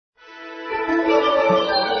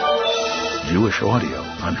Jewish audio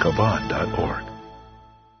on Chabad.org.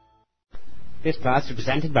 This class is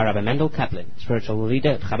presented by Rabbi Mendel Kaplan, spiritual leader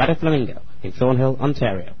at Chabad Flamingo in Thornhill,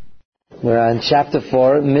 Ontario. We're on chapter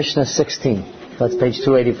 4, Mishnah 16. That's page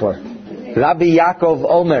 284. Rabbi Yaakov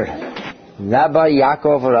Omer. Rabbi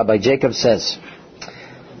Yaakov or Rabbi Jacob says,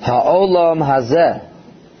 Ha'olam hazeh,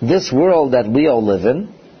 this world that we all live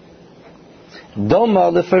in,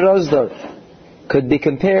 Doma leferozdor, could be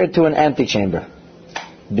compared to an antechamber.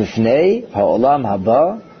 Bifnei ha'olam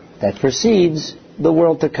haba, that precedes the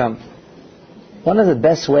world to come. One of the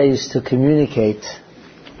best ways to communicate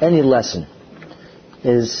any lesson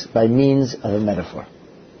is by means of a metaphor.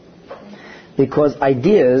 Because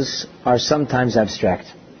ideas are sometimes abstract,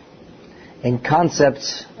 and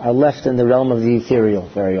concepts are left in the realm of the ethereal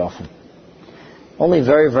very often. Only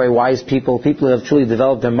very, very wise people who have truly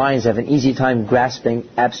developed their minds, have an easy time grasping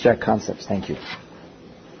abstract concepts. Thank you.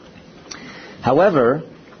 However,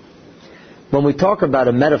 when we talk about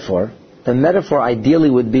a metaphor, the metaphor ideally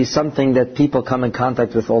would be something that people come in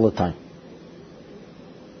contact with all the time.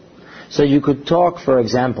 So you could talk, for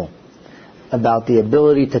example, about the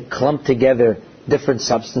ability to clump together different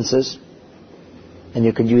substances, and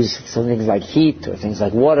you could use some things like heat or things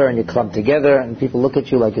like water, and you clump together, and people look at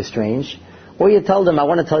you like you're strange. Or you tell them, I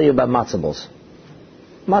want to tell you about matzo balls.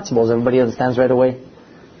 Matzo balls, everybody understands right away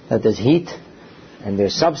that there's heat and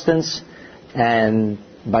there's substance, and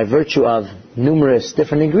by virtue of numerous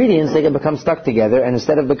different ingredients, they can become stuck together, and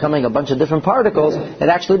instead of becoming a bunch of different particles, it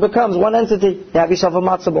actually becomes one entity. You have yourself a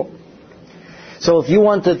matzo ball. So if you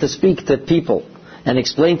wanted to speak to people and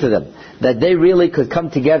explain to them that they really could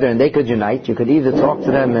come together and they could unite, you could either talk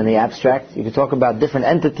to them in the abstract, you could talk about different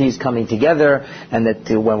entities coming together, and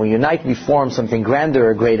that when we unite we form something grander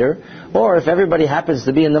or greater. Or if everybody happens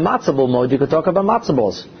to be in the matzo ball mode, you could talk about matzo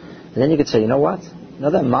balls. And then you could say, you know what? You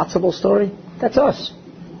know that matzo ball story? That's us.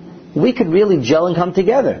 We could really gel and come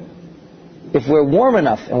together. If we're warm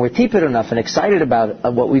enough and we're tepid enough and excited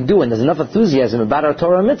about what we do, and there's enough enthusiasm about our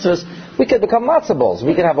Torah and mitzvahs, we could become matzo balls.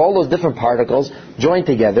 We could have all those different particles joined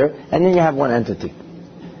together, and then you have one entity,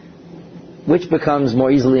 which becomes more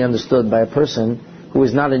easily understood by a person who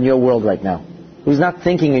is not in your world right now, who's not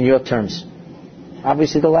thinking in your terms.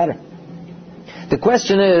 Obviously the latter. The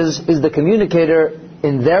question is the communicator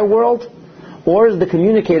in their world, or is the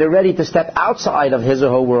communicator ready to step outside of his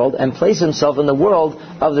or her world and place himself in the world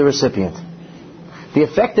of the recipient? The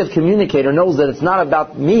effective communicator knows that it's not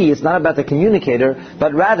about me, it's not about the communicator,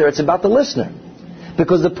 but rather it's about the listener.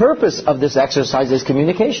 Because the purpose of this exercise is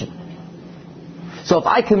communication. So if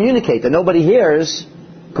I communicate and nobody hears,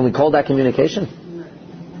 can we call that communication?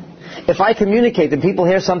 If I communicate and people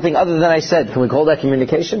hear something other than I said, can we call that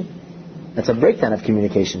communication? That's a breakdown of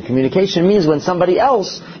communication. Communication means when somebody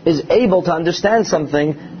else is able to understand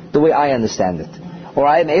something the way I understand it. Or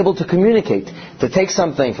I am able to communicate, to take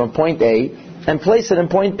something from point A and place it in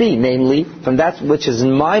point B, namely from that which is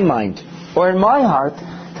in my mind or in my heart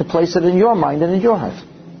to place it in your mind and in your heart.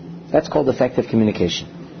 That's called effective communication.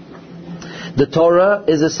 The Torah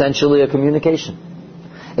is essentially a communication.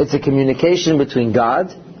 It's a communication between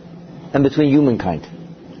God and between humankind.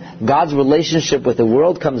 God's relationship with the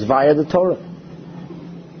world comes via the Torah.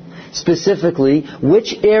 Specifically,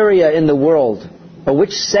 which area in the world or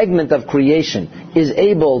which segment of creation is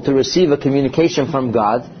able to receive a communication from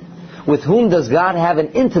God? With whom does God have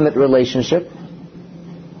an intimate relationship?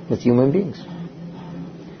 With human beings.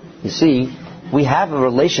 You see, we have a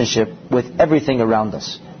relationship with everything around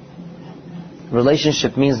us.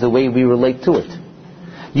 Relationship means the way we relate to it.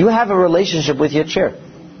 You have a relationship with your chair.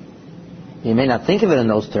 You may not think of it in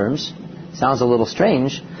those terms. Sounds a little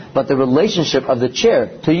strange. But the relationship of the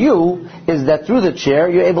chair to you is that through the chair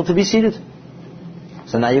you're able to be seated.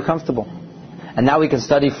 So now you're comfortable. And now we can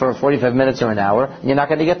study for 45 minutes or an hour. And you're not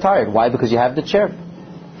going to get tired. Why? Because you have the chair.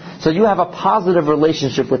 So you have a positive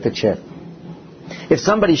relationship with the chair. If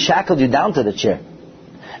somebody shackled you down to the chair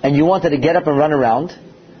and you wanted to get up and run around,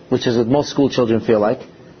 which is what most school children feel like,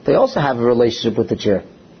 they also have a relationship with the chair.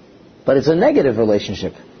 But it's a negative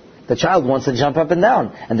relationship. The child wants to jump up and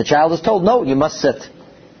down, and the child is told, no, you must sit.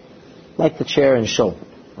 Like the chair in shul.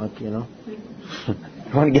 Like, you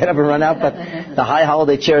want to get up and run out, but the high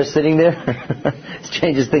holiday chair is sitting there. It's the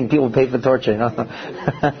strangest thing. People pay for torture,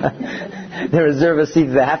 They reserve a seat.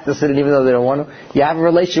 They have to sit in even though they don't want to. You have a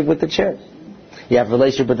relationship with the chair. You have a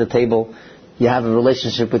relationship with the table. You have a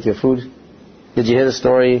relationship with your food. Did you hear the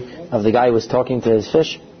story of the guy who was talking to his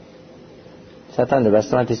fish? Sat down in the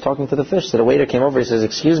restaurant, he's talking to the fish. So the waiter came over, he says,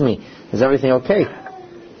 excuse me, is everything okay?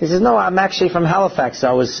 He says, no, I'm actually from Halifax.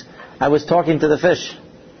 I was talking to the fish.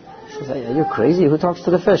 He says, are you crazy? Who talks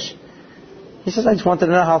to the fish? He says, I just wanted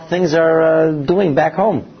to know how things are doing back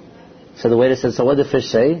home. So the waiter said, so what did the fish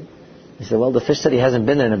say? He said, well, the fish said he hasn't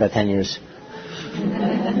been there in about 10 years.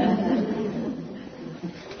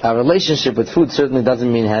 Our relationship with food certainly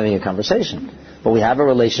doesn't mean having a conversation, but we have a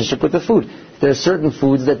relationship with the food. There are certain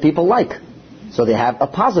foods that people like, so they have a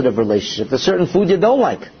positive relationship. There's certain food you don't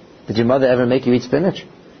like. Did your mother ever make you eat spinach?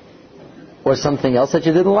 Or something else that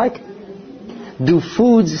you didn't like? Do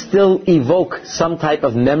foods still evoke some type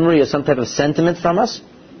of memory or some type of sentiment from us?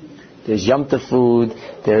 There's Yom Tov food,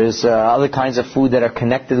 there's other kinds of food that are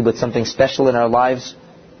connected with something special in our lives.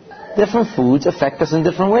 Different foods affect us in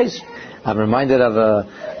different ways. I'm reminded of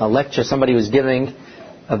a lecture somebody was giving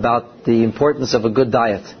about the importance of a good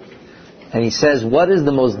diet. And he says, what is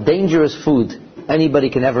the most dangerous food anybody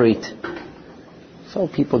can ever eat? So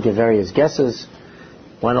people give various guesses.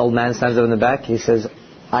 One old man stands up in the back. He says,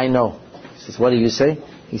 I know. He says, what do you say?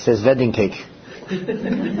 He says, wedding cake.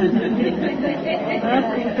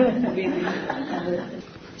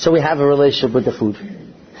 So we have a relationship with the food.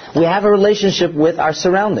 We have a relationship with our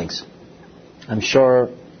surroundings. I'm sure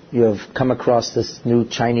you have come across this new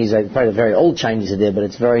Chinese, probably a very old Chinese idea, but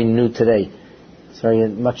it's very new today. It's very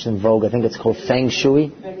much in vogue. I think it's called Feng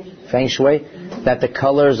Shui. Feng Shui. That the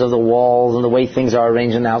colors of the walls and the way things are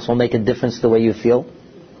arranged in the house will make a difference to the way you feel.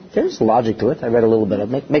 There's logic to it. I read a little bit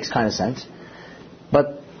of it. Makes kind of sense.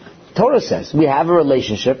 But Torah says we have a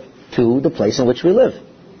relationship to the place in which we live.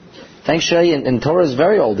 Feng Shui in Torah is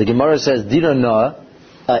very old. The Gemara says, Dira Noah,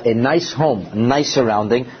 a nice home, a nice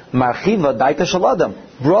surrounding, marchiva daita shel adam,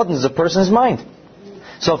 broadens a person's mind.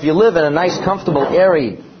 So if you live in a nice, comfortable,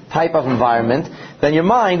 airy type of environment, then your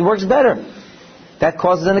mind works better. That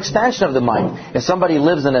causes an expansion of the mind. If somebody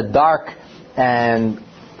lives in a dark and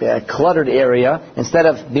cluttered area, instead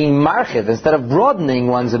of being marchiv, instead of broadening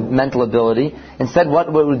one's mental ability, instead what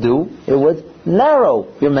it would do, it would narrow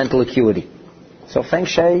your mental acuity. So Feng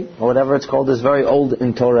Shui, or whatever it's called, is very old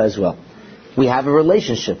in Torah as well. We have a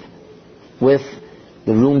relationship with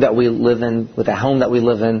the room that we live in, with the home that we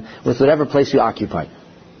live in, with whatever place we occupy.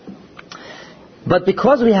 But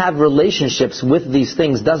because we have relationships with these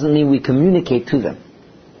things doesn't mean we communicate to them.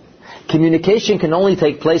 Communication can only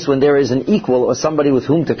take place when there is an equal or somebody with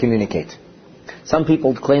whom to communicate. Some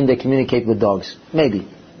people claim they communicate with dogs. Maybe.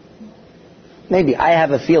 I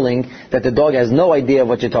have a feeling that the dog has no idea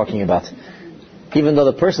what you're talking about. Even though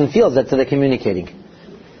the person feels that they're communicating.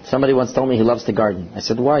 Somebody once told me he loves to garden. I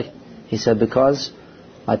said, why? He said, because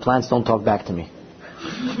my plants don't talk back to me.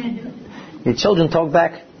 Your children talk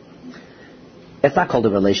back. It's not called a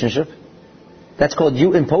relationship. That's called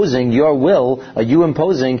you imposing your will, or you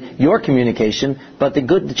imposing your communication, but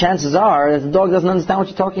the chances are that the dog doesn't understand what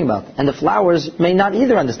you're talking about. And the flowers may not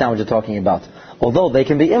either understand what you're talking about, although they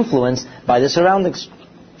can be influenced by the surroundings.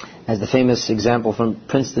 As the famous example from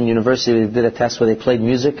Princeton University, they did a test where they played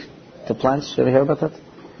music to plants. You ever hear about that?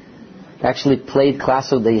 They actually played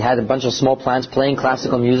classical. They had a bunch of small plants playing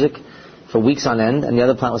classical music for weeks on end, and the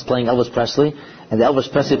other plant was playing Elvis Presley, and the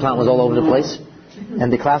Elvis Presley plant was all over the place.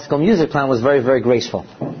 And the classical music plant was very, very graceful.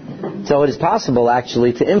 So it is possible,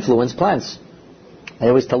 actually, to influence plants. I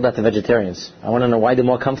always tell that to vegetarians. I want to know why they're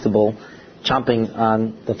more comfortable chomping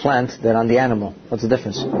on the plant than on the animal. What's the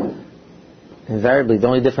difference? Invariably, the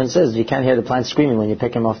only difference is you can't hear the plant screaming when you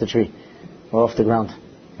pick him off the tree or off the ground.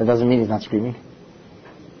 That doesn't mean he's not screaming.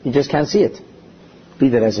 You just can't see it. Be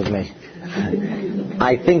that as it may.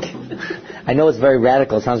 I know it's very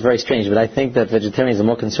radical, it sounds very strange, but I think that vegetarians are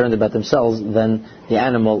more concerned about themselves than the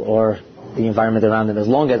animal or the environment around them. As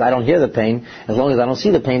long as I don't hear the pain, as long as I don't see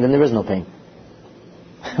the pain, then there is no pain.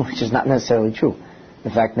 Which is not necessarily true.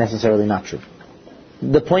 In fact, necessarily not true.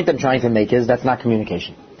 The point I'm trying to make is that's not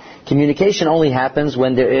communication. Communication only happens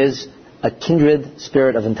when there is a kindred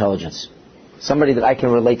spirit of intelligence. Somebody that I can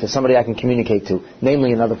relate to, somebody I can communicate to,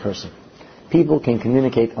 namely another person. People can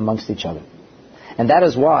communicate amongst each other. And that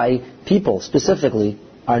is why people specifically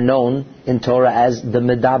are known in Torah as the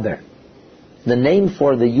Medaber. The name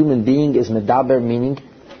for the human being is Medaber, meaning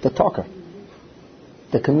the talker,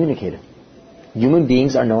 the communicator. Human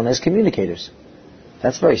beings are known as communicators.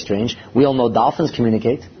 That's very strange. We all know dolphins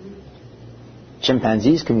communicate.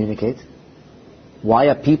 Chimpanzees communicate. Why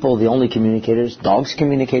are people the only communicators? Dogs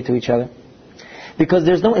communicate to each other. Because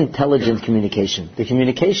there's no intelligent communication. The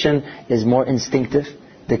communication is more instinctive.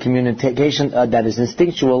 The communication that is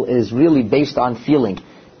instinctual is really based on feeling.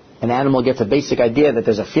 An animal gets a basic idea that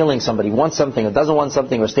there's a feeling somebody wants something or doesn't want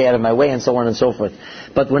something or stay out of my way and so on and so forth.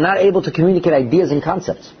 But we're not able to communicate ideas and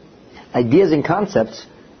concepts. Ideas and concepts,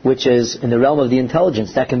 which is in the realm of the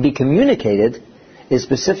intelligence, that can be communicated, is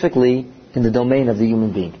specifically in the domain of the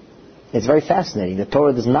human being. It's very fascinating. The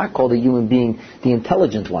Torah does not call the human being the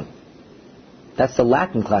intelligent one. That's the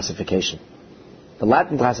Latin classification. The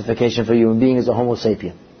Latin classification for human being is a Homo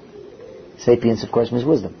sapien. Sapiens, of course, means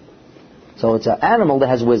wisdom. So it's an animal that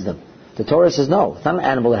has wisdom. The Torah says no, it's not an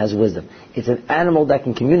animal that has wisdom. It's an animal that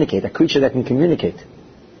can communicate, a creature that can communicate.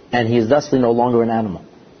 And he is thusly no longer an animal.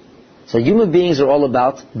 So human beings are all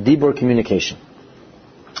about dibur, communication.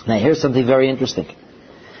 Now here's something very interesting.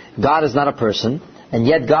 God is not a person, and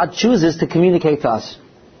yet God chooses to communicate to us,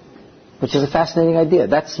 which is a fascinating idea.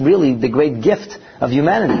 That's really the great gift of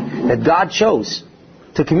humanity, that God chose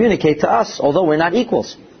to communicate to us, although we're not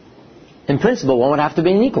equals. In principle, one would have to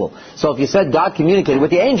be an equal. So if you said God communicated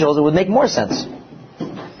with the angels, it would make more sense.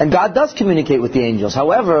 And God does communicate with the angels.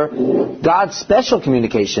 However, God's special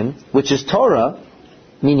communication, which is Torah,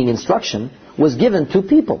 meaning instruction, was given to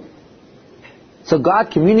people. So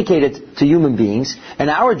God communicated to human beings, and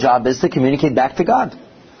our job is to communicate back to God.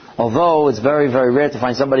 Although it's very, very rare to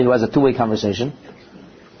find somebody who has a two-way conversation,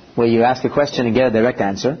 where you ask a question and get a direct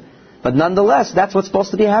answer. But nonetheless, that's what's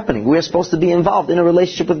supposed to be happening. We're supposed to be involved in a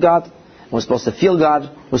relationship with God. We're supposed to feel God.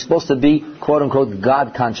 We're supposed to be, quote-unquote,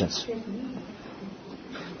 God conscious.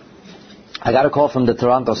 I got a call from the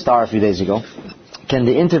Toronto Star a few days ago. Can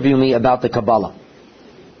they interview me about the Kabbalah?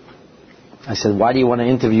 I said, why do you want to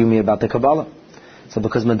interview me about the Kabbalah? So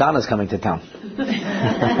because Madonna's coming to town.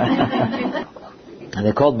 And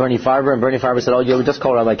they called Bernie Farber, and Bernie Farber said, you just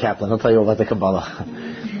call Rabbi Kaplan. He'll tell you about the Kabbalah.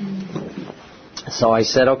 So I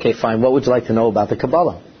said, okay, fine. What would you like to know about the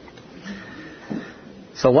Kabbalah?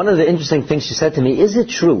 So one of the interesting things she said to me, is it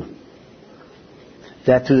true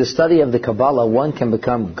that through the study of the Kabbalah one can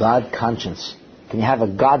become God conscious? Can you have a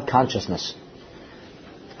God consciousness?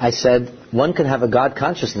 I said, one can have a God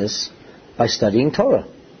consciousness by studying Torah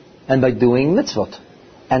and by doing mitzvot.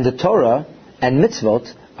 And the Torah and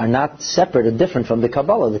mitzvot are not separate or different from the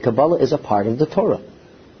Kabbalah. The Kabbalah is a part of the Torah.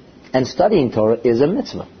 And studying Torah is a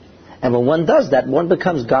mitzvah. And when one does that, one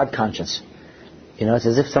becomes God conscious. You know, it's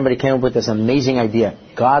as if somebody came up with this amazing idea.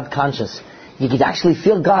 God conscious. You could actually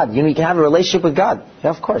feel God. You know, you can have a relationship with God. Yeah,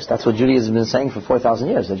 of course. That's what Judaism has been saying for 4,000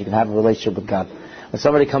 years, that you can have a relationship with God. When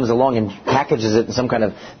somebody comes along and packages it in some kind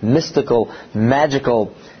of mystical,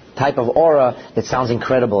 magical type of aura, it sounds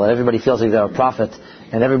incredible. And everybody feels like they're a prophet.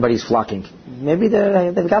 And everybody's flocking. Maybe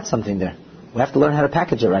they've got something there. We have to learn how to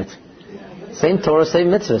package it right. Same Torah, same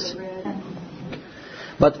mitzvahs.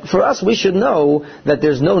 But for us, we should know that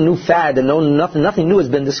there's no new fad and nothing new has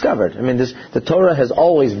been discovered. I mean, the Torah has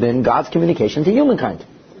always been God's communication to humankind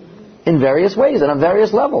in various ways and on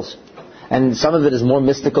various levels. And some of it is more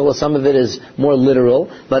mystical, or some of it is more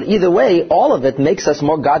literal. But either way, all of it makes us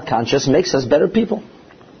more God conscious, makes us better people.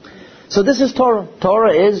 So this is Torah.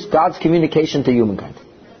 Torah is God's communication to humankind.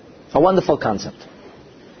 A wonderful concept.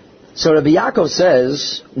 So Rabbi Yaakov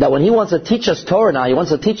says that when he wants to teach us Torah now, he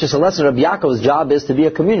wants to teach us a lesson. Rabbi Yaakov's job is to be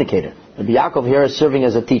a communicator. Rabbi Yaakov here is serving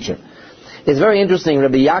as a teacher. It's very interesting.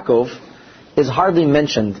 Rabbi Yaakov is hardly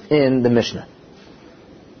mentioned in the Mishnah.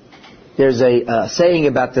 There's a saying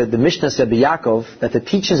about the Mishnah of Rabbi Yaakov, that the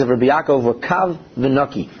teachings of Rabbi Yaakov were kav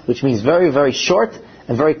v'naki, which means very, very short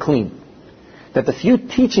and very clean. That the few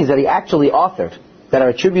teachings that he actually authored that are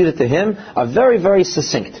attributed to him are very, very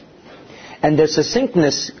succinct. And their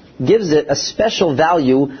succinctness gives it a special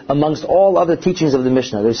value amongst all other teachings of the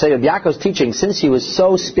Mishnah. They say Rabbi Yaakov's teaching, since he was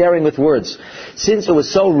so sparing with words, since it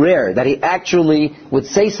was so rare that he actually would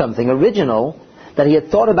say something original, that he had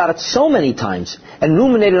thought about it so many times and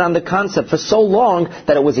ruminated on the concept for so long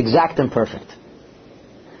that it was exact and perfect.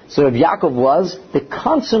 So Rabbi Yaakov was the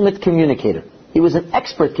consummate communicator. He was an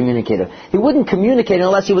expert communicator. He wouldn't communicate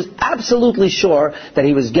unless he was absolutely sure that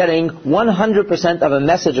he was getting 100% of a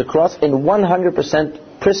message across in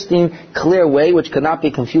 100% pristine, clear way, which could not be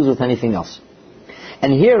confused with anything else.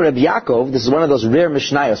 And here Rabbi Yaakov, this is one of those rare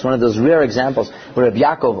Mishnayos, one of those rare examples where Rabbi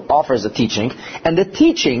Yaakov offers a teaching, and the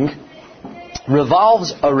teaching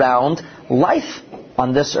revolves around life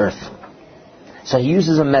on this earth. So he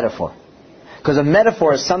uses a metaphor. Because a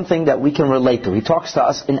metaphor is something that we can relate to. He talks to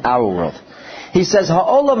us in our world. He says,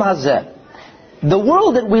 Ha'olam hazeh, the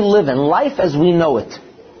world that we live in, life as we know it,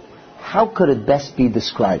 how could it best be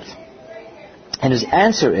described? And his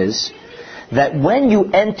answer is that when you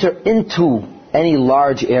enter into any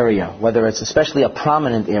large area, whether it's especially a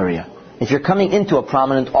prominent area, if you're coming into a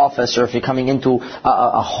prominent office, or if you're coming into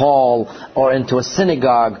a hall, or into a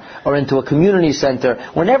synagogue, or into a community center,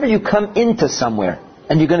 whenever you come into somewhere,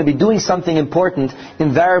 and you're going to be doing something important,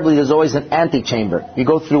 invariably there's always an antechamber. You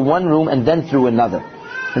go through one room and then through another.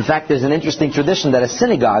 In fact, there's an interesting tradition that a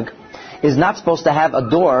synagogue is not supposed to have a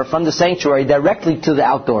door from the sanctuary directly to the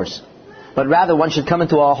outdoors. But rather one should come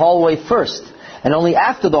into a hallway first. And only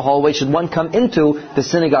after the hallway should one come into the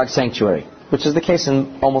synagogue sanctuary, which is the case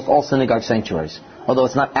in almost all synagogue sanctuaries. although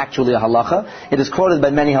it's not actually a halacha. It is quoted by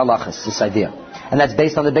many halachas, this idea. And that's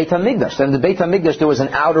based on the Beit HaMikdash. In the Beit HaMikdash there was an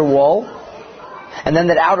outer wall, and then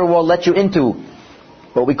that outer wall let you into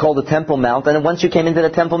what we call the Temple Mount. And then once you came into the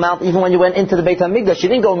Temple Mount, even when you went into the Beit HaMikdash, you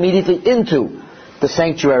didn't go immediately into the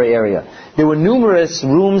sanctuary area. There were numerous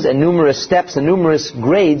rooms and numerous steps and numerous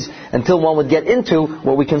grades until one would get into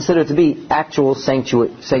what we consider to be actual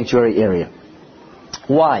sanctuary area.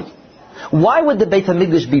 Why? Why would the Beit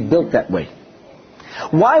HaMikdash be built that way?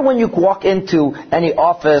 Why, when you walk into any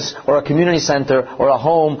office or a community center or a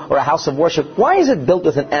home or a house of worship, why is it built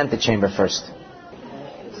with an antechamber first?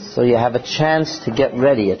 So you have a chance to get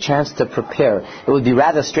ready, a chance to prepare. It would be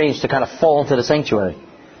rather strange to kind of fall into the sanctuary.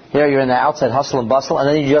 Here you're in the outside hustle and bustle, and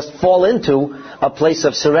then you just fall into a place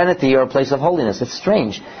of serenity or a place of holiness. It's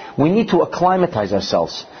strange. We need to acclimatize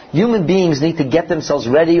ourselves. Human beings need to get themselves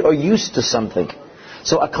ready or used to something.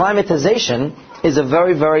 So acclimatization is a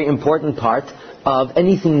very, very important part of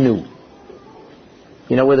anything new.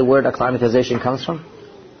 You know where the word acclimatization comes from?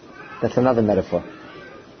 That's another metaphor.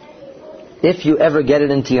 If you ever get it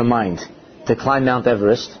into your mind to climb Mount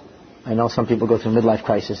Everest, I know some people go through a midlife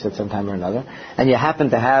crisis at some time or another, and you happen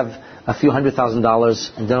to have a few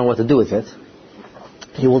 $100,000 and don't know what to do with it,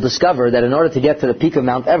 you will discover that in order to get to the peak of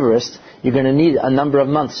Mount Everest, you're going to need a number of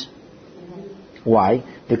months. Why?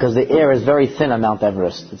 Because the air is very thin on Mount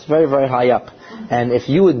Everest. It's very, very high up. And if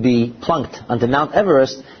you would be plunked onto Mount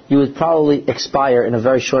Everest, you would probably expire in a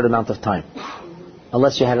very short amount of time,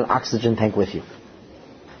 unless you had an oxygen tank with you.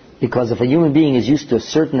 Because if a human being is used to a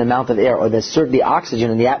certain amount of air, or the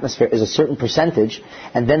oxygen in the atmosphere is a certain percentage,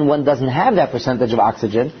 and then one doesn't have that percentage of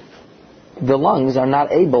oxygen, the lungs are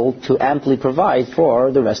not able to amply provide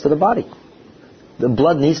for the rest of the body. The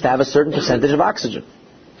blood needs to have a certain percentage of oxygen.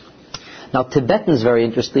 Now Tibetans, very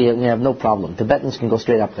interestingly, and you have no problem. Tibetans can go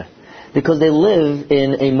straight up there. Because they live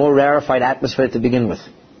in a more rarefied atmosphere to begin with.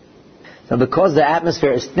 Now because the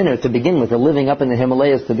atmosphere is thinner to begin with, they're living up in the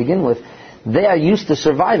Himalayas to begin with, they are used to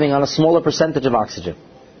surviving on a smaller percentage of oxygen.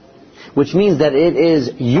 Which means that it is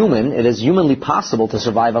humanly possible to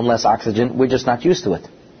survive on less oxygen, we're just not used to it.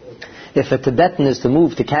 If a Tibetan is to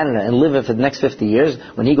move to Canada and live there for the next 50 years,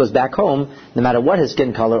 when he goes back home, no matter what his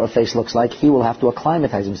skin color or face looks like, he will have to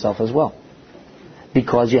acclimatize himself as well.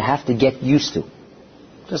 Because you have to get used to.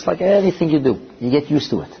 Just like anything you do, you get used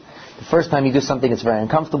to it. The first time you do something, it's very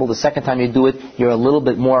uncomfortable. The second time you do it, you're a little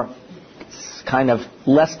bit more kind of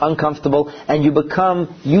less uncomfortable, and you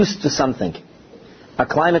become used to something.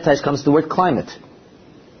 Acclimatize comes the word climate.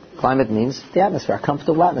 Climate means the atmosphere, a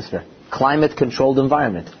comfortable atmosphere. Climate-controlled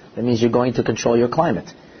environment. That means you're going to control your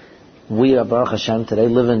climate. We, Baruch Hashem, today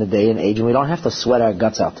live in a day and age, and we don't have to sweat our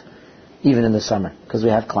guts out, even in the summer, because we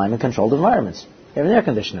have climate-controlled environments. We have an air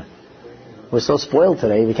conditioner. We're so spoiled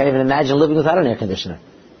today, we can't even imagine living without an air conditioner.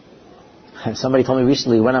 Somebody told me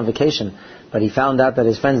recently he went on vacation, but he found out that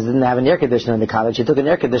his friends didn't have an air conditioner in the cottage. He took an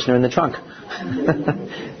air conditioner in the trunk.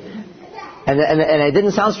 and it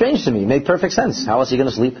didn't sound strange to me. It made perfect sense. How else are you going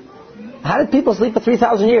to sleep? How did people sleep for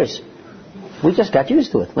 3,000 years? We just got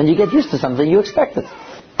used to it. When you get used to something, you expect it.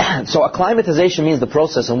 So acclimatization means the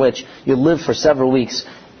process in which you live for several weeks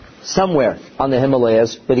somewhere on the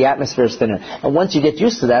Himalayas where the atmosphere is thinner. And once you get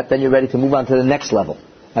used to that, then you're ready to move on to the next level.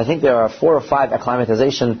 I think there are 4 or 5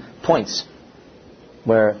 acclimatization points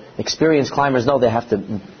where experienced climbers know they have to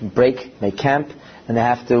break, make camp, and they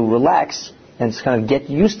have to relax and just kind of get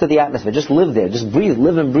used to the atmosphere. Just live there. Just breathe,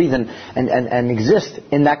 live and breathe and exist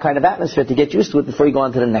in that kind of atmosphere to get used to it before you go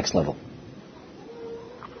on to the next level.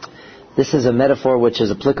 This is a metaphor which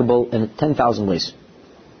is applicable in 10,000 ways.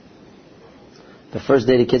 The first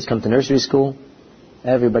day the kids come to nursery school,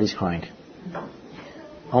 everybody's crying.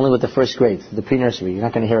 Only with the first grade, the pre-nursery. You're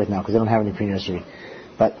not going to hear it now because they don't have any pre-nursery.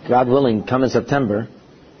 But God willing, come in September,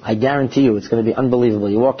 I guarantee you it's going to be unbelievable.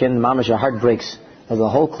 You walk in, mamash, your heart breaks. There's a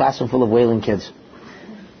whole classroom full of wailing kids.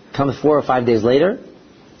 Come 4 or 5 days later,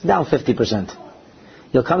 it's down 50%.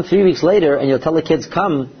 You'll come 3 weeks later and you'll tell the kids,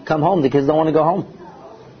 come home. The kids don't want to go home.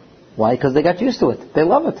 Why? Because they got used to it. They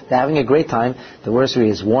love it. They're having a great time. The nursery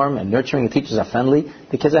is warm and nurturing. The teachers are friendly.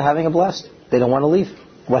 The kids are having a blast. They don't want to leave.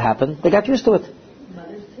 What happened? They got used to it.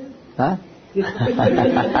 Mothers too. Huh? You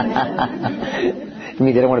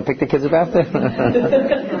mean they don't want to pick the kids up after?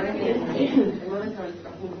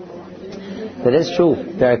 That is true.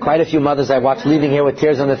 There are quite a few mothers I watched leaving here with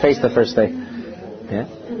tears on their face the first day. Yeah?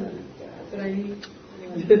 That's what I need.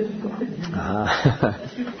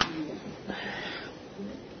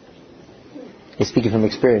 He's speaking from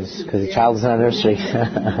experience because the child is in a nursery.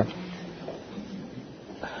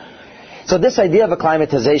 So this idea of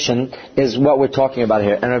acclimatization is what we're talking about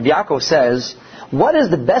here. And Rabbi Yaakov says, What is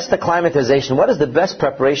the best acclimatization? What is the best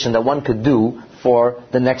preparation that one could do for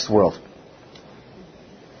the next world?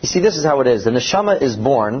 You see, this is how it is. The neshama is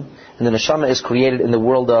born, and the neshama is created in the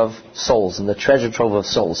world of souls, in the treasure trove of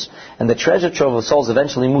souls. And the treasure trove of souls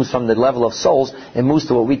eventually moves from the level of souls, and moves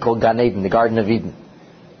to what we call Gan Eden, the Garden of Eden.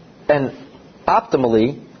 And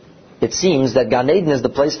optimally, it seems that Gan Eden is the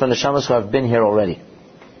place for neshamas who have been here already.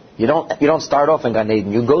 You don't start off in Gan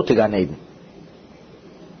Eden, you go to Gan Eden,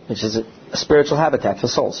 which is a spiritual habitat for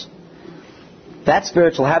souls. That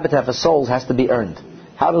spiritual habitat for souls has to be earned.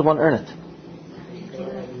 How does one earn it?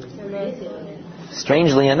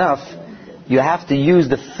 Strangely enough, you have to use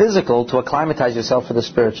the physical to acclimatize yourself for the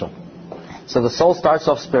spiritual. So the soul starts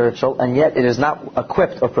off spiritual, and yet it is not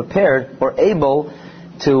equipped or prepared or able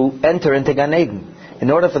to enter into Gan Eden.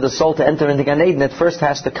 In order for the soul to enter into Gan Eden, it first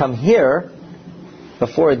has to come here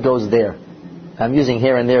before it goes there. I'm using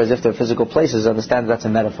here and there as if they're physical places. Understand that's a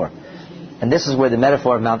metaphor. And this is where the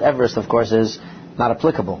metaphor of Mount Everest, of course, is not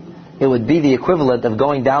applicable. It would be the equivalent of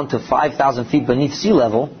going down to 5,000 feet beneath sea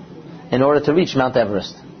level in order to reach Mount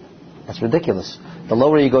Everest. That's ridiculous. The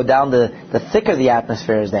lower you go down, the thicker the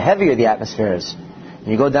atmosphere is, the heavier the atmosphere is. And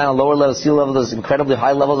you go down a lower level, sea level, there's incredibly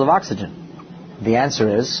high levels of oxygen. The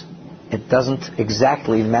answer is, it doesn't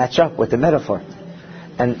exactly match up with the metaphor.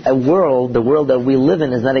 And the world that we live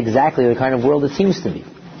in is not exactly the kind of world it seems to be.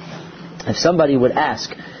 If somebody would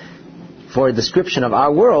ask for a description of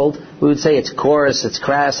our world, we would say it's coarse, it's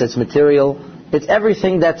crass, it's material, it's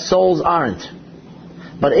everything that souls aren't.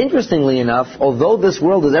 But interestingly enough, although this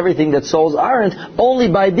world is everything that souls aren't, only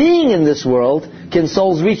by being in this world can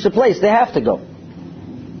souls reach the place they have to go.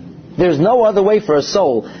 There's no other way for a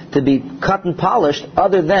soul to be cut and polished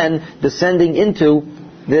other than descending into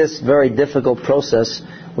this very difficult process,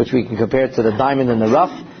 which we can compare to the diamond in the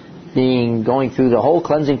rough, going through the whole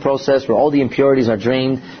cleansing process where all the impurities are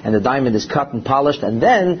drained and the diamond is cut and polished, and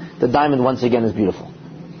then the diamond once again is beautiful.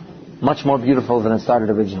 Much more beautiful than it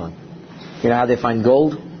started originally. You know how they find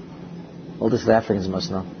gold? Well, this the Africans must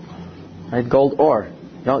know. Right? Gold ore.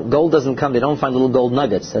 Gold doesn't come, they don't find little gold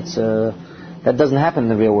nuggets. That doesn't happen in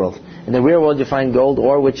the real world. In the real world you find gold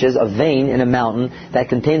ore, which is a vein in a mountain that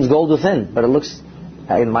contains gold within. But it looks,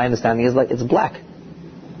 in my understanding, is like it's black.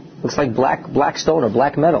 It looks like black stone or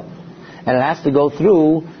black metal. And it has to go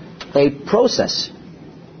through a process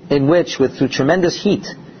in which, through tremendous heat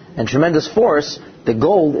and tremendous force, the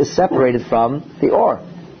gold is separated from the ore.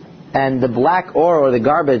 And the black ore or the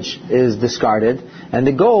garbage is discarded, and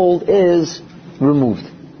the gold is removed.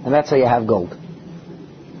 And that's how you have gold.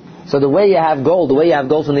 So the way you have gold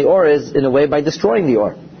from the ore is, in a way, by destroying the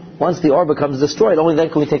ore. Once the ore becomes destroyed, only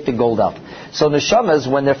then can we take the gold out. So neshamas,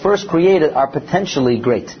 when they're first created, are potentially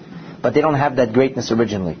great. But they don't have that greatness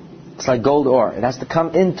originally. It's like gold ore. It has to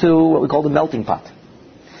come into what we call the melting pot.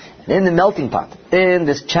 And in the melting pot, in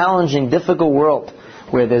this challenging, difficult world,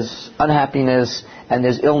 where there's unhappiness, and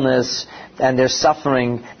there's illness, and there's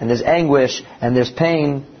suffering, and there's anguish, and there's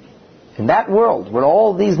pain, in that world, with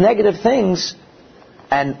all these negative things,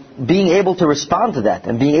 and being able to respond to that,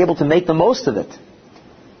 and being able to make the most of it,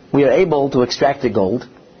 we are able to extract the gold,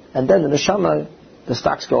 and then the neshama, the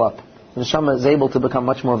stocks go up. The neshama is able to become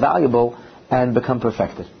much more valuable and become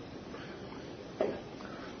perfected.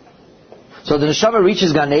 So the neshama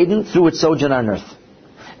reaches Gan Eden through its sojourn on earth.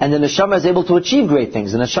 And the neshama is able to achieve great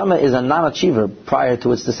things. The neshama is a non-achiever prior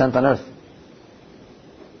to its descent on earth.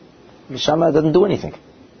 The neshama doesn't do anything.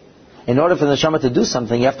 In order for the neshama to do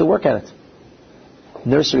something, you have to work at it.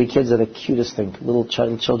 Nursery kids are the cutest thing. Little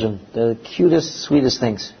children, they're the cutest, sweetest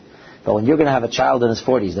things. But when you're going to have a child in his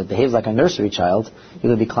 40s that behaves like a nursery child, you're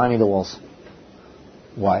going to be climbing the walls.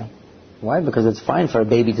 Why? Why? Because it's fine for a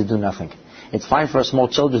baby to do nothing. It's fine for a small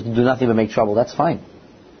child to do nothing but make trouble. That's fine.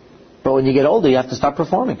 But when you get older, you have to start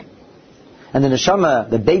performing. And the neshama,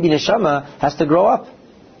 the baby neshama, has to grow up.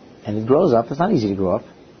 And it grows up. It's not easy to grow up.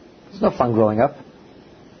 It's no fun growing up.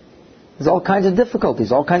 There's all kinds of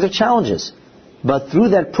difficulties, all kinds of challenges. But through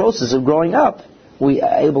that process of growing up, we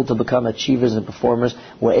are able to become achievers and performers.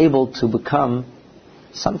 We're able to become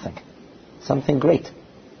something great.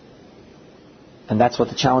 And that's what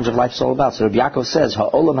the challenge of life is all about. So Rabbi Yaakov says,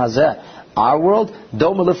 Ha'olam hazeh, our world,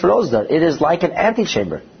 doma lefrozdar, it is like an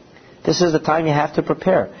antechamber. This is the time you have to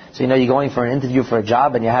prepare. So you're going for an interview for a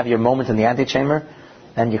job, and you have your moment in the antechamber,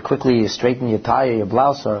 and you quickly straighten your tie or your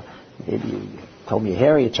blouse, or you comb your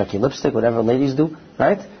hair, you check your lipstick, whatever ladies do,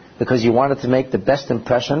 right? Because you wanted to make the best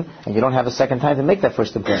impression, and you don't have a second time to make that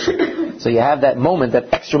first impression. So you have that moment,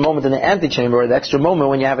 that extra moment in the antechamber, or the extra moment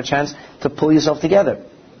when you have a chance to pull yourself together.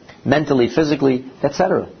 Mentally, physically,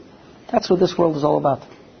 etc. That's what this world is all about.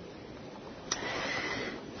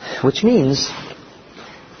 Which means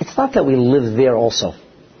It's not that we live there also.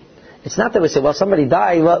 It's not that we say, well, somebody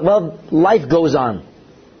died, well, life goes on.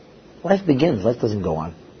 Life begins, life doesn't go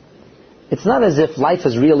on. It's not as if life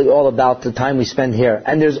is really all about the time we spend here,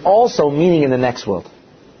 and there's also meaning in the next world.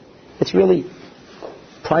 It's really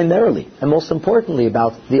primarily and most importantly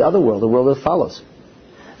about the other world, the world that follows.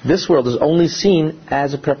 This world is only seen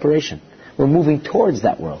as a preparation. We're moving towards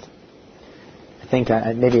that world. I think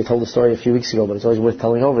maybe I told the story a few weeks ago, but it's always worth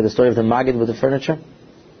telling over. The story of the Maggid with the furniture.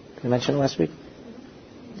 Did I mention it last week?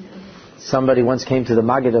 Somebody once came to the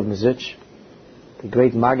Maggid of Mizrich, the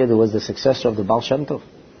great Maggid who was the successor of the Baal Shem Tov,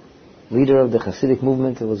 leader of the Hasidic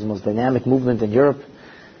movement. It was the most dynamic movement in Europe,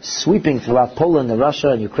 sweeping throughout Poland and Russia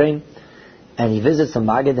and Ukraine. And he visits the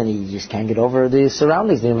Maggid and he just can't get over the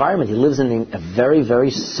surroundings, the environment. He lives in a very,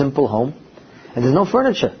 very simple home. And there's no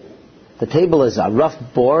furniture. The table is a rough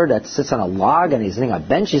board that sits on a log and he's sitting on a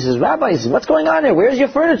bench. He says, Rabbi, what's going on here? Where's your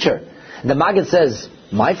furniture? And the Maggid says,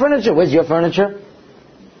 my furniture? Where's your furniture?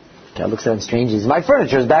 The guy looks at him strangely. He says, my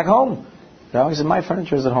furniture is back home. The Rabbi says, my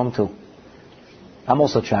furniture is at home too. I'm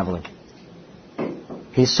also traveling.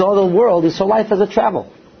 He saw the world, he saw life as a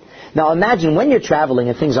travel. Now imagine when you're traveling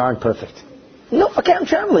and things aren't perfect. No, okay, I'm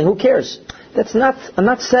traveling. Who cares? I'm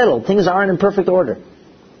not settled. Things aren't in perfect order.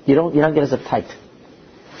 You don't get as uptight.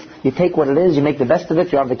 You take what it is, you make the best of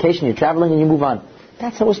it, you're on vacation, you're traveling, and you move on.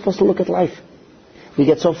 That's how we're supposed to look at life. We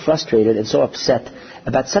get so frustrated and so upset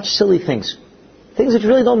about such silly things. Things which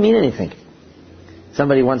really don't mean anything.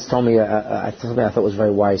 Somebody once told me, something I thought was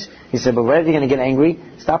very wise. He said, but whenever you're going to get angry,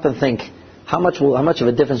 stop and think, how much of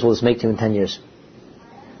a difference will this make to you in 10 years?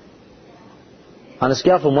 On a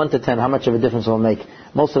scale from 1 to 10, how much of a difference will it make?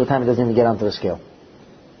 Most of the time it doesn't even get onto the scale.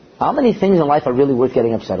 How many things in life are really worth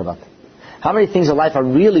getting upset about? How many things in life are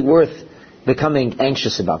really worth becoming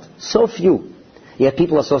anxious about? So few. Yet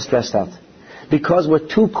people are so stressed out. Because we're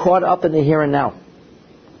too caught up in the here and now.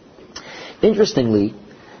 Interestingly,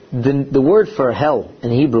 the word for hell in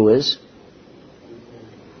Hebrew is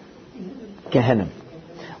Gehenna.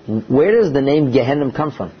 Where does the name Gehenna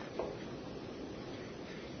come from?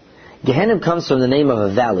 Gehenna comes from the name of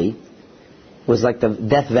a valley. It was like the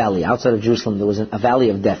Death Valley. Outside of Jerusalem, there was a valley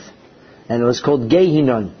of death. And it was called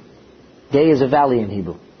Gehinnom. Geh is a valley in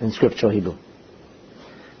Hebrew, in scriptural Hebrew.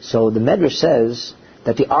 So the Medrash says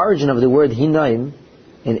that the origin of the word Hinnom,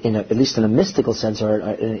 at least in a mystical sense or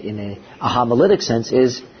in a homiletic sense,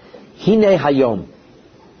 is Hine Hayom.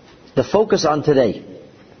 The focus on today.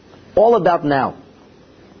 All about now.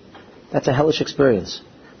 That's a hellish experience.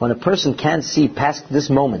 When a person can't see past this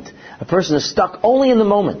moment, a person is stuck only in the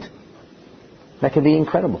moment. That can be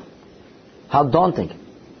incredible. How daunting.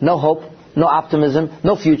 No hope, no optimism,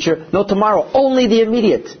 no future, no tomorrow, only the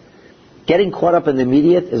immediate. Getting caught up in the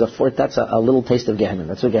immediate that's a little taste of Gehenna.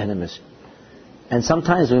 That's what Gehenna is. And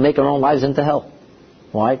sometimes we make our own lives into hell.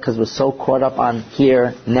 Why? Because we're so caught up on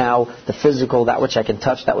here, now, the physical, that which I can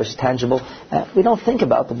touch, that which is tangible. We don't think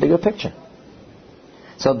about the bigger picture.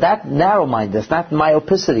 So that narrow-mindedness, that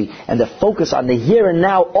myopicity, and the focus on the here and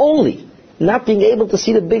now only, not being able to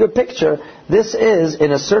see the bigger picture, this is,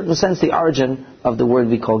 in a certain sense, the origin of the word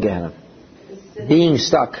we call Gehenna. Being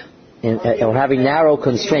stuck or having narrow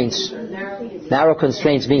constraints,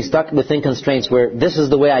 being stuck within constraints where this is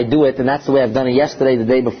the way I do it, and that's the way I've done it yesterday, the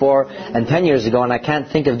day before, and 10 years ago, and I can't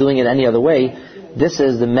think of doing it any other way. This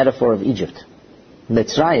is the metaphor of Egypt.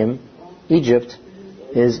 Mitzrayim, Egypt,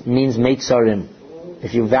 means Meitzarim.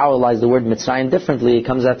 If you vowelize the word Mitzrayim differently, it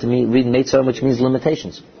comes out to read Meitzarim, which means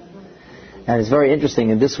limitations. And it's very interesting,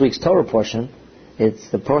 in this week's Torah portion,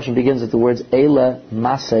 the portion begins with the words Eila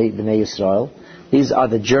Masei B'nai Yisrael. These are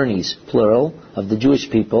the journeys, plural, of the Jewish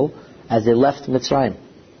people as they left Mitzrayim.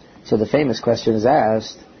 So the famous question is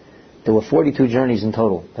asked, there were 42 journeys in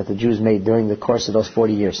total that the Jews made during the course of those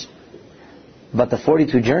 40 years. But the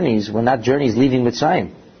 42 journeys were not journeys leaving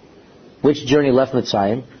Mitzrayim. Which journey left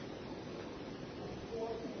Mitzrayim?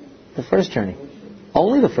 The first journey.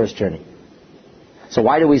 Only the first journey. So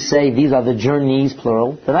why do we say these are the journeys,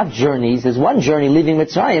 plural? They're not journeys. There's one journey leaving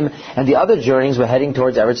Mitzrayim, and the other journeys were heading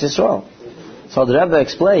towards Eretz Yisrael. So the Rebbe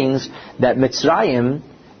explains that Mitzrayim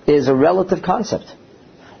is a relative concept.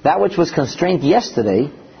 That which was constrained yesterday,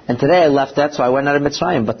 and today I left that, so I went out of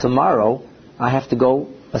Mitzrayim. But tomorrow, I have to go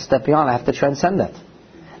a step beyond. I have to transcend that.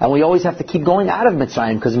 And we always have to keep going out of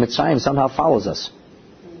Mitzrayim, because Mitzrayim somehow follows us.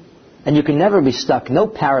 And you can never be stuck. No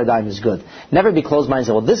paradigm is good. Never be closed-minded and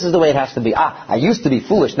say, well, this is the way it has to be. I used to be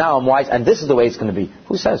foolish, now I'm wise, and this is the way it's going to be.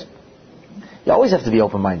 Who says? You always have to be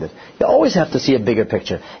open-minded. You always have to see a bigger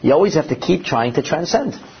picture. You always have to keep trying to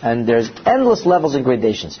transcend. And there's endless levels and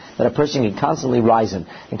gradations that a person can constantly rise in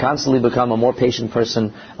and constantly become a more patient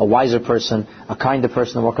person, a wiser person, a kinder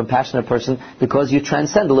person, a more compassionate person, because you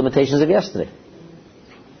transcend the limitations of yesterday.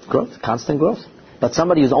 Growth, constant growth. But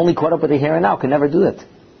somebody who's only caught up with the here and now can never do that.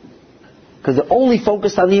 Because they're only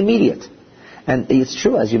focused on the immediate. And it's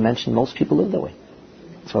true, as you mentioned, most people live that way.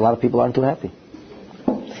 So a lot of people aren't too happy.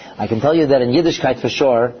 I can tell you that in Yiddishkeit for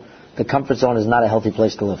sure, the comfort zone is not a healthy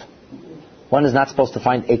place to live. One is not supposed to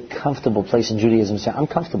find a comfortable place in Judaism and say, I'm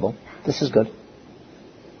comfortable, this is good.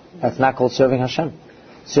 That's not called serving Hashem.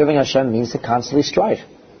 Serving Hashem means to constantly strive,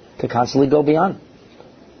 to constantly go beyond.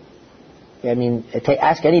 I mean,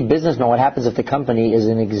 ask any businessman what happens if the company is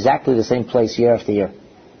in exactly the same place year after year.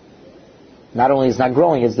 Not only is it not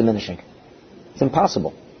growing, it's diminishing. It's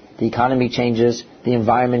impossible. The economy changes, the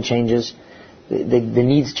environment changes, the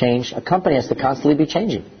needs change. A company has to constantly be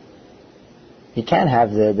changing. You can't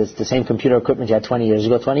have the same computer equipment you had 20 years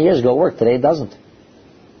ago. 20 years ago it worked. Today it doesn't.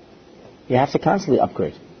 You have to constantly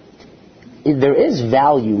upgrade. There is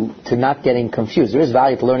value to not getting confused. There is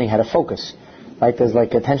value to learning how to focus. Right? There's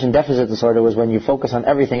like attention deficit disorder was when you focus on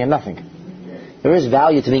everything and nothing. There is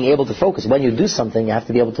value to being able to focus. When you do something, you have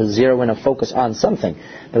to be able to zero in and focus on something.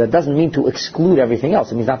 But that doesn't mean to exclude everything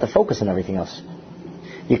else. It means not to focus on everything else.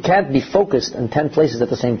 You can't be focused in 10 places at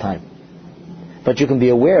the same time. But you can be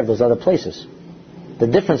aware of those other places. The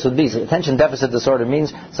difference would be, attention deficit disorder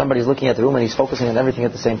means somebody's looking at the room and he's focusing on everything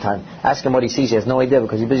at the same time. Ask him what he sees, he has no idea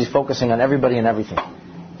because he's busy focusing on everybody and everything.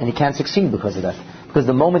 And he can't succeed because of that. Because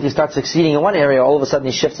the moment he starts succeeding in one area, all of a sudden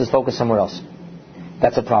he shifts his focus somewhere else.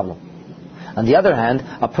 That's a problem. On the other hand,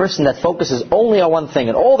 a person that focuses only on one thing,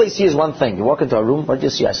 and all they see is one thing. You walk into a room, what do you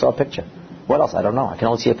see? I saw a picture. What else? I don't know. I can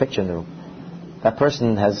only see a picture in the room. That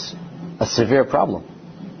person has a severe problem.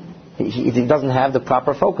 He doesn't have the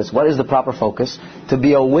proper focus. What is the proper focus? To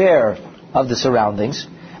be aware of the surroundings,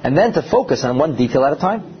 and then to focus on one detail at a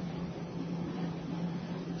time.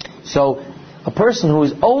 So, a person who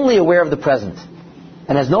is only aware of the present,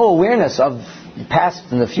 and has no awareness of the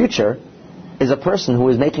past and the future, is a person who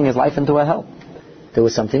is making his life into a hell. There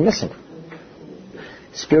was something missing.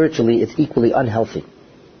 Spiritually, it's equally unhealthy.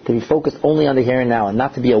 To be focused only on the here and now and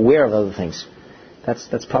not to be aware of other things.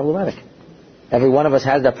 That's problematic. Every one of us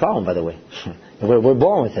has that problem, by the way. We're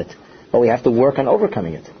born with it. But we have to work on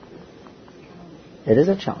overcoming it. It is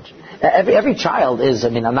a challenge. Every child is,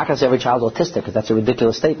 I'm not going to say every child is autistic because that's a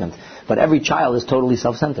ridiculous statement. But every child is totally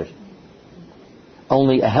self-centered.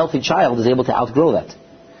 Only a healthy child is able to outgrow that.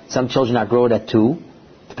 Some children outgrow it at 2.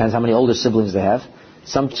 Depends how many older siblings they have.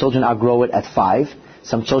 Some children outgrow it at 5.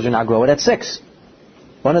 Some children outgrow it at 6.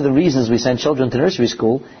 One of the reasons we send children to nursery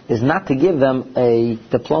school is not to give them a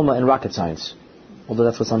diploma in rocket science. Although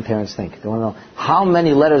that's what some parents think. They want to know, how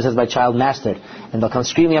many letters has my child mastered? And they'll come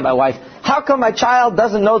screaming at my wife, how come my child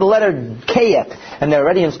doesn't know the letter K yet? And they're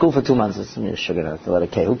already in school for 2 months. It's sugar, the letter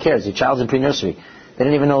K. Who cares? Your child's in pre-nursery. They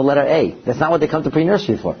didn't even know the letter A. That's not what they come to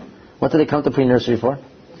pre-nursery for. What do they come to pre-nursery for?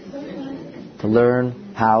 To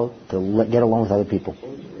learn how to get along with other people.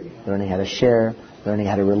 Learning how to share, learning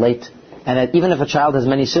how to relate. And even if a child has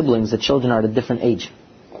many siblings, the children are at a different age.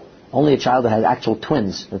 Only a child that has actual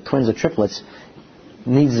twins, or twins or triplets,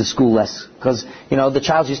 needs the school less. Because, the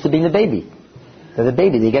child's used to being the baby. They're the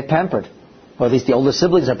baby, they get pampered. Or at least the older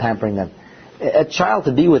siblings are pampering them. A child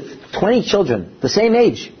to be with 20 children, the same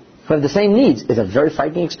age, who have the same needs, is a very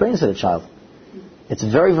frightening experience for the child. It's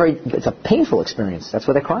it's a painful experience. That's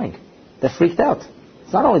why they're crying. They're freaked out.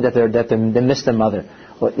 It's not only that they miss their mother.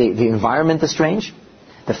 The environment is strange.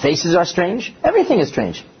 The faces are strange. Everything is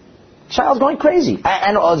strange. Child's going crazy.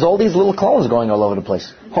 And there's all these little clones going all over the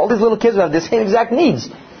place. All these little kids have the same exact needs.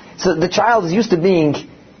 So the child is used to being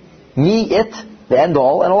me, it, the end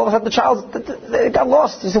all, and all of a sudden the child they got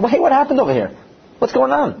lost. They said, well, hey, what happened over here? What's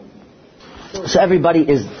going on? So everybody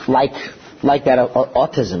is like that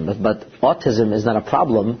autism. But autism is not a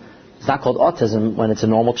problem. It's not called autism when it's a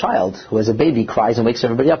normal child who as a baby cries and wakes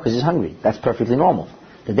everybody up because he's hungry. That's perfectly normal.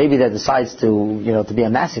 The baby that decides to be a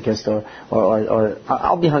masochist or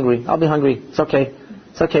I'll be hungry. It's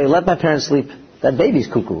okay. Let my parents sleep. That baby's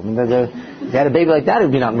cuckoo. If they had a baby like that, it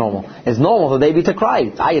would be not normal. It's normal for the baby to cry.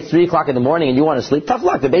 It's 3 o'clock in the morning and you want to sleep. Tough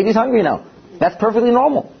luck. The baby's hungry now. That's perfectly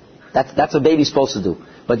normal. That's what baby's supposed to do.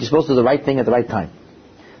 But you're supposed to do the right thing at the right time.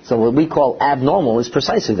 So what we call abnormal is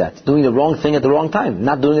precisely that. Doing the wrong thing at the wrong time.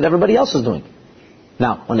 Not doing what everybody else is doing.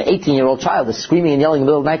 Now, when an 18-year-old child is screaming and yelling in the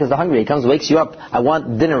middle of the night because they're hungry, he comes, wakes you up, I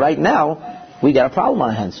want dinner right now, we got a problem on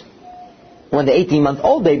our hands. When the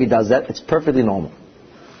 18-month-old baby does that, it's perfectly normal.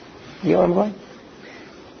 You know where I'm going?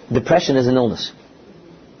 Depression is an illness.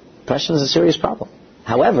 Depression is a serious problem.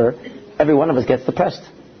 However, every one of us gets depressed.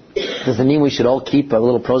 Does it mean we should all keep a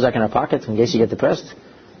little Prozac in our pockets in case you get depressed?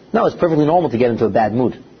 No, it's perfectly normal to get into a bad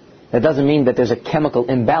mood. That doesn't mean that there's a chemical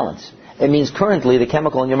imbalance. It means currently the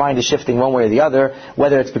chemical in your mind is shifting one way or the other,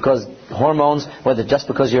 whether it's because hormones, whether just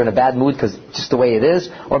because you're in a bad mood because it's just the way it is,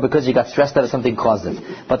 or because you got stressed out or something caused it.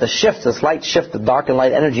 But the shift, the slight shift, the dark and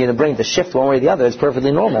light energy in the brain, to shift one way or the other is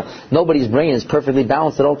perfectly normal. Nobody's brain is perfectly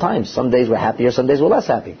balanced at all times. Some days we're happier, some days we're less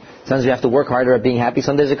happy. Sometimes we have to work harder at being happy,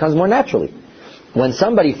 some days it comes more naturally. When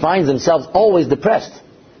somebody finds themselves always depressed,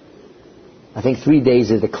 I think 3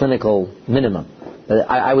 days is the clinical minimum.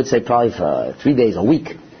 I would say probably for 3 days, a week.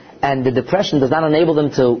 And the depression does not enable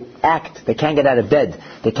them to act. They can't get out of bed.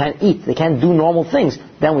 They can't eat. They can't do normal things.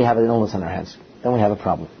 Then we have an illness on our hands. Then we have a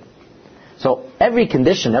problem. So every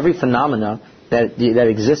condition, every phenomena that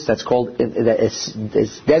exists that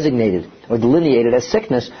is designated or delineated as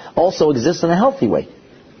sickness also exists in a healthy way.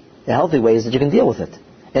 The healthy way is that you can deal with it.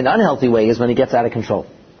 An unhealthy way is when it gets out of control.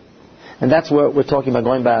 And that's where we're talking about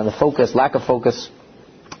going back on the focus, lack of focus.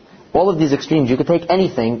 All of these extremes, you could take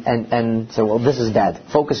anything and say, well, this is bad.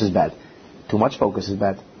 Focus is bad. Too much focus is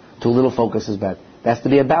bad. Too little focus is bad. There has to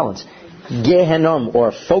be a balance. Gehenom,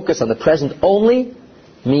 or focus on the present only,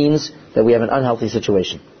 means that we have an unhealthy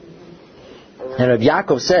situation. And Rabbi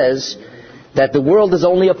Yaakov says that the world is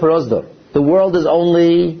only a parosdor. The world is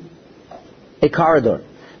only a corridor.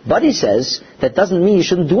 But he says that doesn't mean you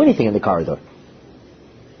shouldn't do anything in the corridor.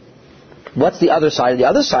 What's the other side? The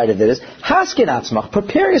other side of it is, haskin atzmach,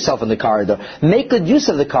 prepare yourself in the corridor. Make good use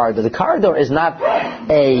of the corridor. The corridor is not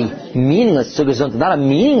a meaningless not a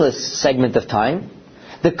meaningless segment of time.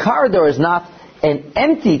 The corridor is not an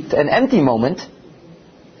empty moment.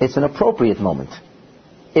 It's an appropriate moment.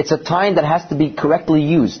 It's a time that has to be correctly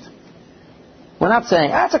used. We're not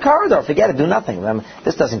saying, it's a corridor, forget it, do nothing.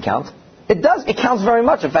 This doesn't count. It does. It counts very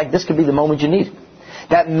much. In fact, this could be the moment you need.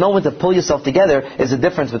 That moment to pull yourself together is the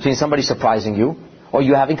difference between somebody surprising you or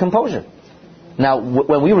you having composure. Now,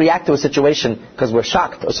 when we react to a situation because we're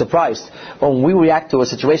shocked or surprised, or when we react to a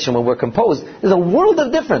situation when we're composed, there's a world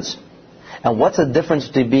of difference. And what's the difference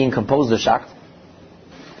between being composed or shocked?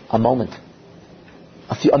 A moment.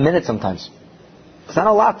 A minute sometimes. It's not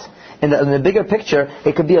a lot. In the bigger picture,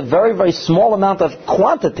 it could be a very, very small amount of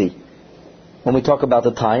quantity when we talk about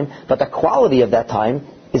the time, but the quality of that time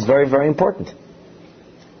is very, very important.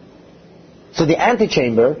 So the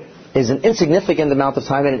antechamber is an insignificant amount of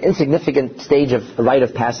time and an insignificant stage of rite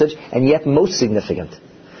of passage, and yet most significant.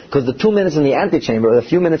 Because the 2 minutes in the antechamber, or the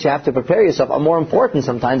few minutes you have to prepare yourself, are more important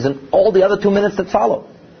sometimes than all the other 2 minutes that follow.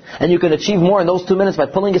 And you can achieve more in those 2 minutes by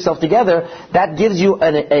pulling yourself together. That gives you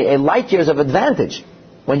a light years of advantage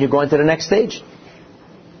when you're going to the next stage.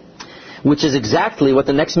 Which is exactly what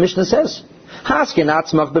the next Mishnah says. Haskin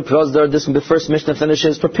atzmach beprosdor. This the first Mishnah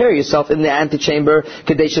finishes. Prepare yourself in the antechamber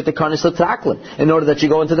in order that you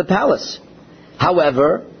go into the palace.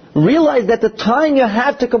 However, realize that the time you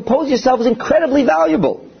have to compose yourself is incredibly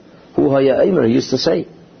valuable. Hu used to say,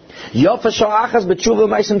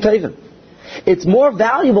 it's more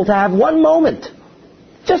valuable to have one moment,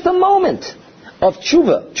 just a moment of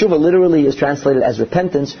tshuva. Tshuva literally is translated as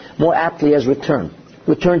repentance, more aptly as return.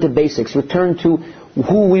 Return to basics, return to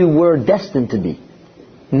who we were destined to be,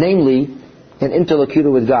 namely an interlocutor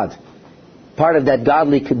with God, part of that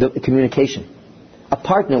godly communication, a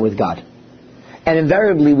partner with God. And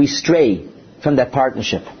invariably we stray from that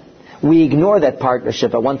partnership. We ignore that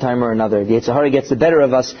partnership at one time or another. The Yetzer Hara gets the better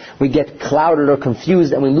of us, we get clouded or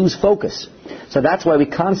confused, and we lose focus. So that's why we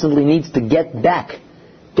constantly need to get back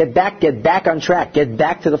on track, get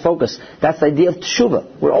back to the focus. That's the idea of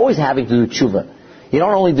tshuva. We're always having to do tshuva. You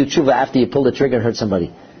don't only do tshuva after you pull the trigger and hurt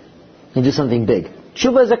somebody. You do something big.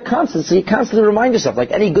 Tshuva is a constant, so you constantly remind yourself.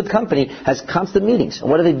 Like any good company has constant meetings. And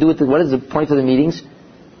what do they do what is the point of the meetings?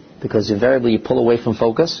 Because invariably you pull away from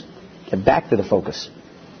focus, get back to the focus.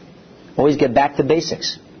 Always get back to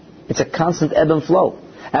basics. It's a constant ebb and flow.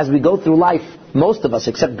 As we go through life, most of us,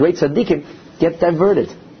 except great tzaddikim, get diverted.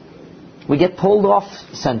 We get pulled off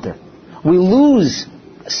center. We lose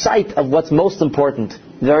sight of what's most important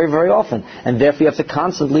very, very often. And therefore you have to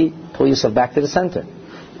constantly pull yourself back to the center.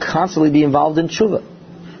 Constantly be involved in tshuva.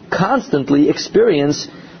 Constantly experience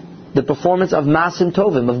the performance of masim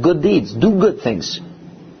tovim, of good deeds. Do good things.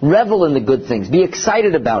 Revel in the good things. Be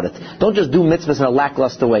excited about it. Don't just do mitzvahs in a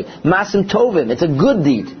lackluster way. Masim tovim, it's a good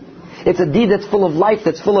deed. It's a deed that's full of life,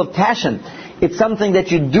 that's full of passion. It's something that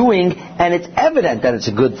you're doing and it's evident that it's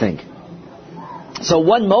a good thing. So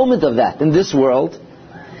one moment of that in this world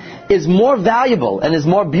is more valuable and is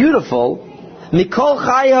more beautiful mikol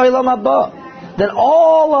chayei olam haba than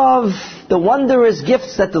all of the wondrous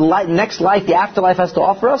gifts that the next life, the afterlife, has to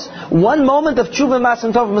offer us, one moment of tshuva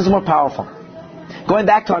ma'asim tovim is more powerful. Going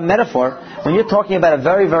back to our metaphor, when you're talking about a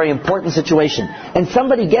very, very important situation, and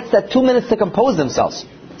somebody gets that 2 minutes to compose themselves.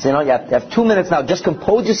 So, you have 2 minutes now, just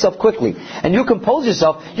compose yourself quickly. And you compose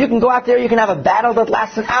yourself, you can go out there, you can have a battle that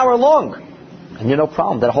lasts an hour long. And no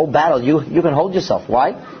problem, that whole battle, you can hold yourself.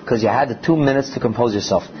 Why? Because you had the 2 minutes to compose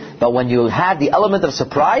yourself. But when you had the element of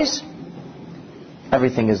surprise,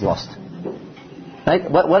 everything is lost. Right?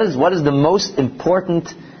 What is the most important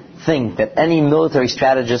thing that any military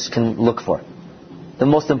strategist can look for? The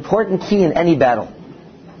most important key in any battle?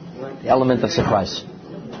 The element of surprise.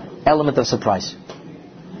 Element of surprise.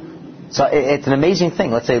 So it's an amazing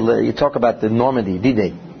thing. Let's say you talk about the Normandy,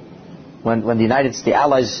 D-Day, when the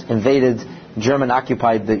Allies invaded, German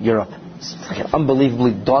occupied Europe. It's like an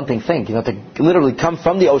unbelievably daunting thing, to literally come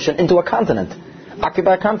from the ocean into a continent,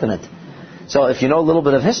 occupy a continent. So if you know a little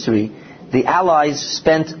bit of history, the Allies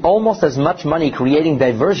spent almost as much money creating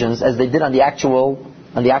diversions as they did on the actual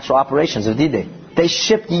operations of D-Day. They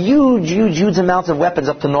shipped huge amounts of weapons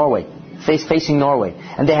up to Norway, facing Norway,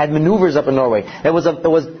 and they had maneuvers up in Norway. It was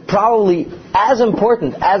probably as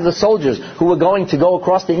important as the soldiers who were going to go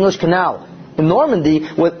across the English Canal. In Normandy,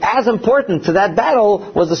 was as important to that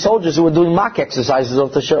battle was the soldiers who were doing mock exercises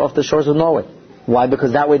off the shores of Norway. Why?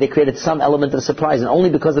 Because that way they created some element of surprise, and only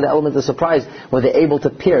because of the element of surprise were they able to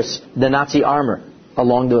pierce the Nazi armor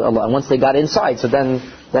once they got inside. So then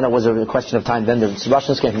it was a question of time. Then the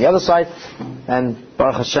Russians came from the other side, and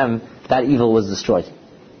Baruch Hashem, that evil was destroyed.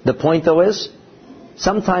 The point, though, is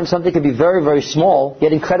sometimes something can be very, very small,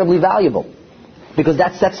 yet incredibly valuable, because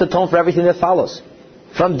that sets the tone for everything that follows.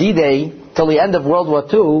 From D-Day till the end of World War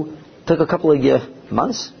II took a couple of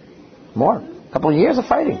months, more, a couple of years of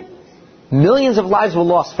fighting. Millions of lives were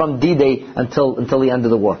lost from D-Day until the end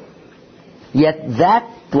of the war. Yet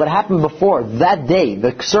what happened before that day,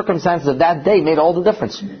 the circumstances of that day made all the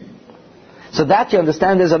difference. So that you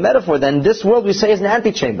understand is a metaphor. Then this world we say is an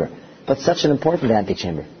antechamber, but such an important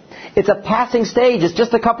antechamber. It's a passing stage. It's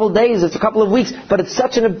just a couple of days. It's a couple of weeks, but it's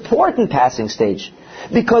such an important passing stage.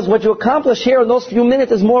 Because what you accomplish here in those few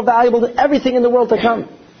minutes is more valuable than everything in the world to come.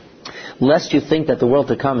 Lest you think that the world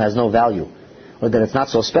to come has no value, or that it's not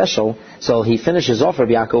so special. So he finishes off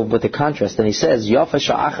Rabbi Yaakov with the contrast, and he says,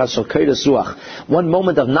 one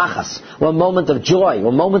moment of nachas, one moment of joy,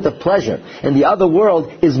 one moment of pleasure in the other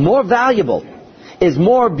world is more valuable, is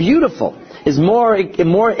more beautiful, is more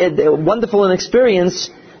wonderful in experience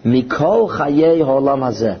mikol chayei ha'olam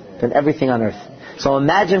hazeh, than everything on earth. So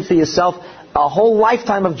imagine for yourself a whole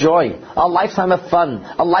lifetime of joy, a lifetime of fun,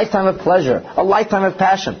 a lifetime of pleasure, a lifetime of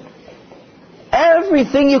passion.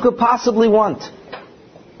 Everything you could possibly want.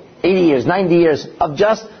 80 years, 90 years of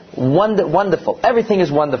just wonderful. Everything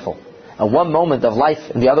is wonderful. And one moment of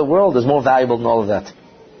life in the other world is more valuable than all of that.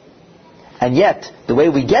 And yet, the way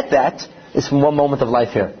we get that is from one moment of life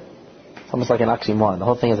here. It's almost like an oxymoron. The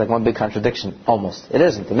whole thing is like one big contradiction, almost. It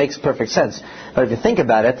isn't. It makes perfect sense. But if you think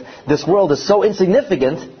about it, this world is so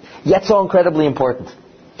insignificant, yet so incredibly important.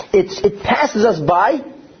 It passes us by,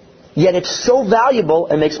 yet it's so valuable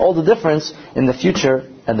and makes all the difference in the future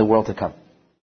and the world to come.